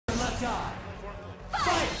die.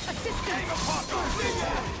 Fight! Assistant!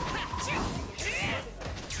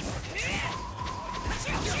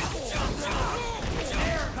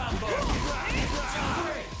 Air combo!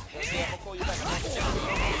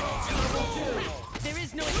 There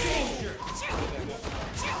is no danger!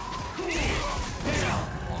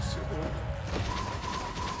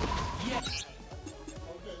 Yes.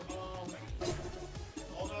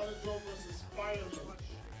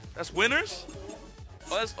 That's winners?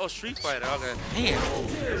 Oh, that's Street Fighter. Okay. Damn.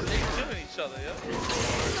 They killing each other, yeah.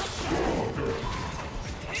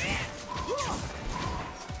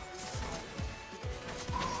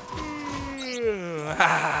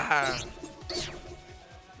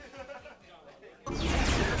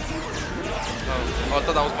 Oh, I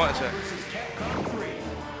thought that was button check.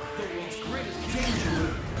 The world's greatest danger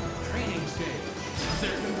room. Training stage.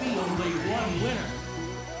 There can be only one winner.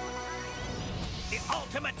 The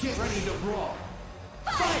ultimate. Get ready to brawl.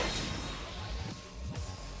 Fight!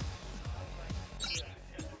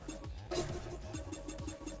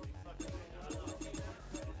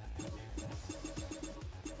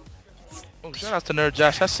 Oh, shout out to Nerd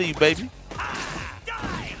Josh. I see you, baby.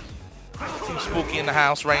 Team Spooky in the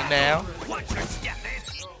house right now.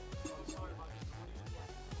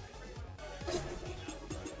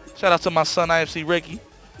 Shout out to my son, IFC Ricky.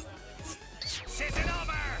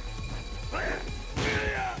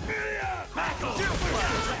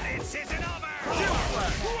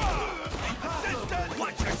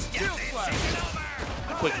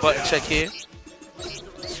 Quick button check here.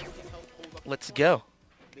 Let's go.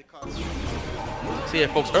 So yeah,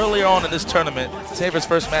 folks, earlier on in this tournament, Sanford's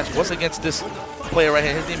first match was against this player right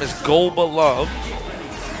here. His name is Golbaloves.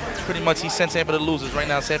 Pretty much he sent Sanford to losers. Right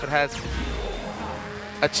now, Sanford has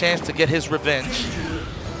a chance to get his revenge.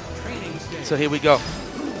 So here we go.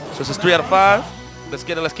 So this is 3 out of 5. Let's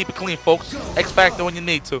get it. Let's keep it clean, folks. X Factor when you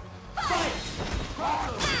need to.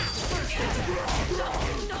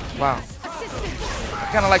 Wow.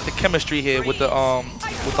 I kind of like the chemistry here with the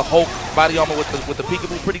Hulk body armor with the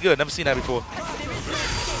peekaboo. Pretty good. Never seen that before.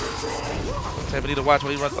 Sanford need to watch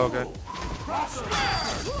when he runs. Okay.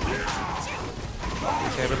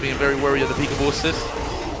 Sanford being very wary of the peekaboo assist.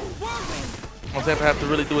 All Sanford have to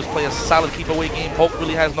really do is play a solid keep away game. Hulk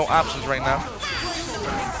really has no options right now.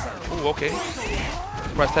 Ooh, okay.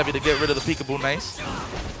 Pressed heavy to get rid of the peekaboo. Nice.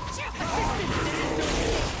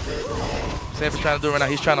 Sanford's trying to do it right now.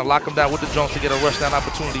 He's trying to lock him down with the Jones to get a rush down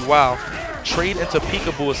opportunity. Wow. Trade into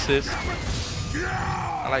peekaboo assist.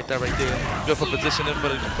 I like that right there. Good for positioning for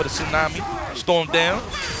the tsunami. Storm down.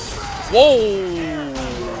 Whoa.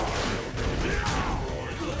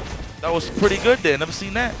 That was pretty good there. Never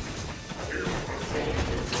seen that.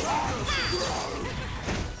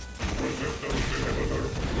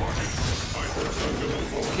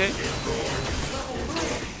 Okay.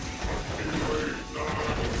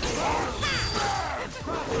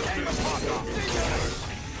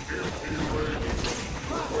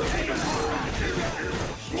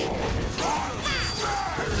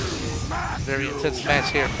 Very intense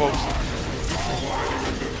match here, folks.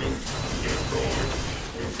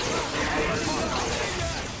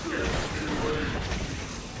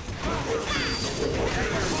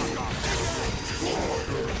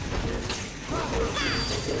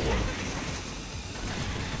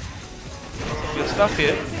 Good stuff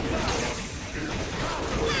here.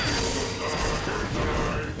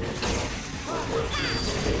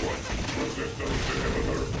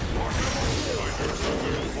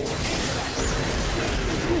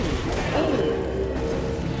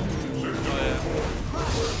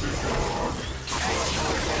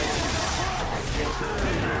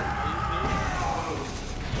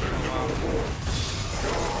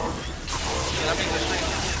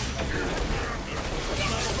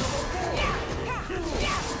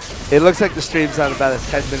 It looks like the stream's on about a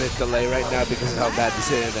 10-minute delay right now because of how bad this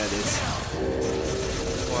internet is.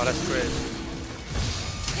 Wow, that's great.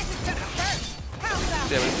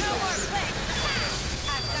 There we go.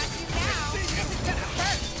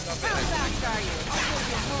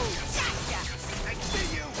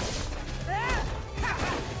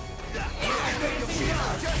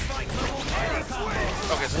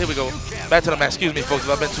 Okay, so here we go. Back to the match. Excuse me, folks, if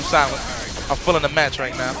I've been too silent. I'm feeling the match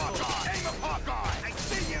right now.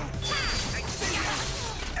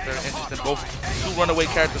 Very interesting. Both two runaway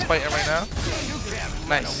characters fighting right now.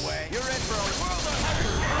 Nice.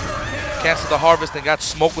 Canceled the harvest and got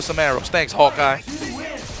smoked with some arrows. Thanks, Hawkeye.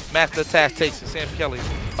 Master Task takes it. Sam Kelly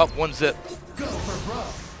up 1-0.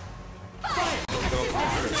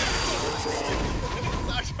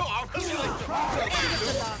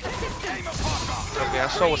 Okay, I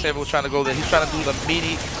saw what Sanford was trying to go there. He's trying to do the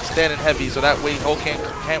meaty standing heavy, so that way Hulk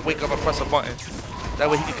can't wake up and press a button. That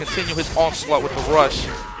way he can continue his onslaught with the rush.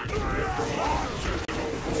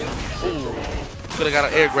 Ooh, could have got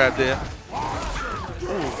an air grab there.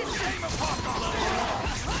 Ooh.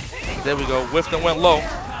 There we go. Whiffed and went low.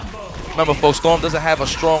 Remember, folks, Storm doesn't have a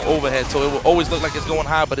strong overhead, so it will always look like it's going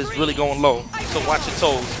high, but it's really going low. So watch your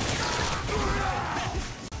toes.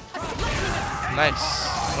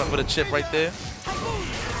 Nice. Went with a chip right there.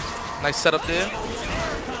 Nice setup there.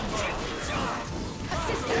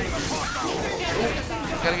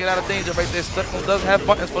 Gotta get out of danger right there. Stefan does have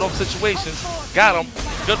buttons for those situations. Got him.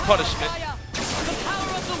 Good punishment.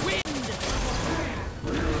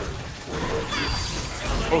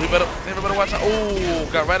 Oh, he better watch out. Oh,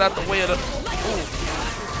 got right out the way of the.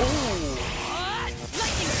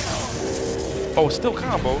 Ooh. Oh, still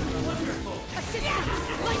combo.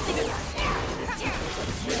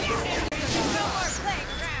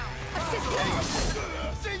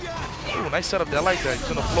 Ooh, nice setup there. I like that. He's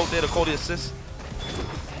gonna float there to call the assist.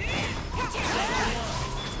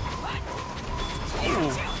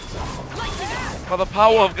 Ooh. For the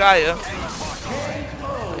power of Gaia.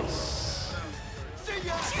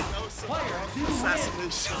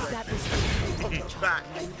 Back.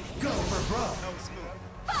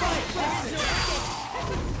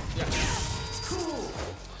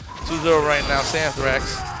 2-0 right now,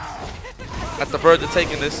 Santhrax. At the verge of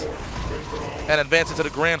taking this and advancing to the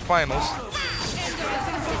grand finals.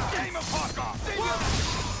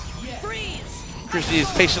 Christy is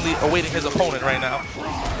patiently awaiting his opponent right now.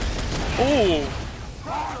 Ooh.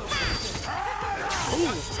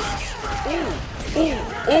 Ooh, ooh,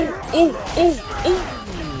 ooh, ooh, ooh.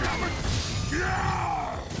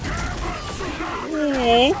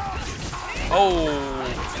 Ooh.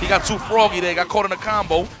 Oh, he got too froggy there. Got caught in a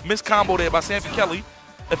combo. Missed combo there by Sanford Kelly.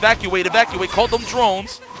 Evacuate, evacuate. Called them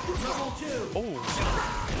drones. Oh,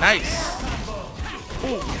 nice.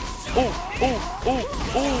 Ooh, ooh, ooh, ooh,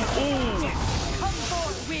 ooh, ooh.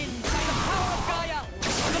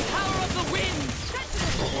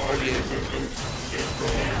 Oh, yeah.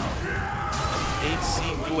 8C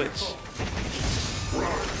glitch.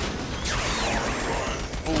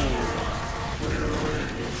 Ooh.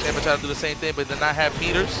 Never try to do the same thing, but did not have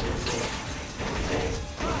meters.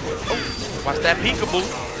 Oh, watch that peekaboo.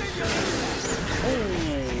 Ooh.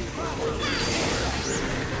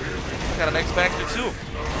 Got an X Factor too.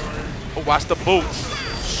 Oh, watch the boots.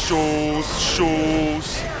 Shoes,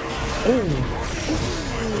 shoes. Ooh.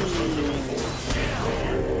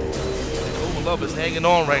 Golbaloves is hanging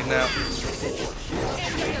on right now.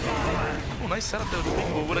 Oh, nice setup there with the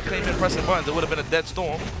peekaboo. Would have came in pressing buttons. It would have been a dead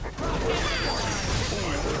storm.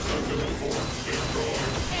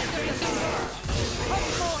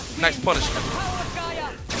 Nice punishment.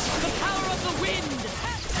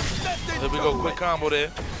 There we go, quick combo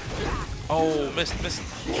there. Oh, missed the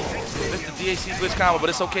DAC glitch combo, but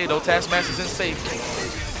it's okay though. Taskmaster's in safe.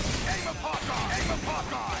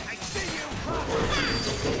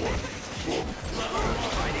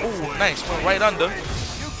 Oh, nice, went right under.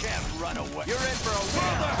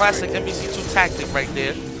 Classic NBC2 tactic right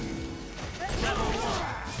there.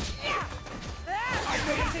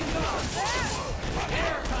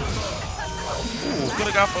 Ooh, could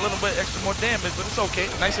have gone for a little bit extra more damage, but it's okay.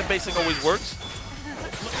 Nice and basic always works.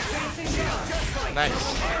 Nice.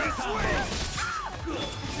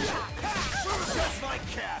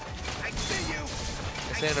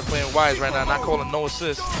 Sandra playing wise right now, not calling no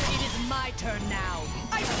assist. It is my turn now.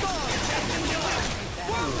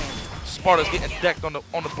 Sparta's getting decked on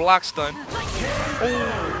the block stun.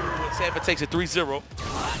 Oh, Sanford takes it 3-0.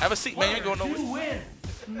 Have a seat, man. You ain't going nowhere.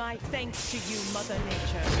 My thanks to you, Mother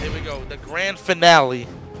Nature. Here we go. The grand finale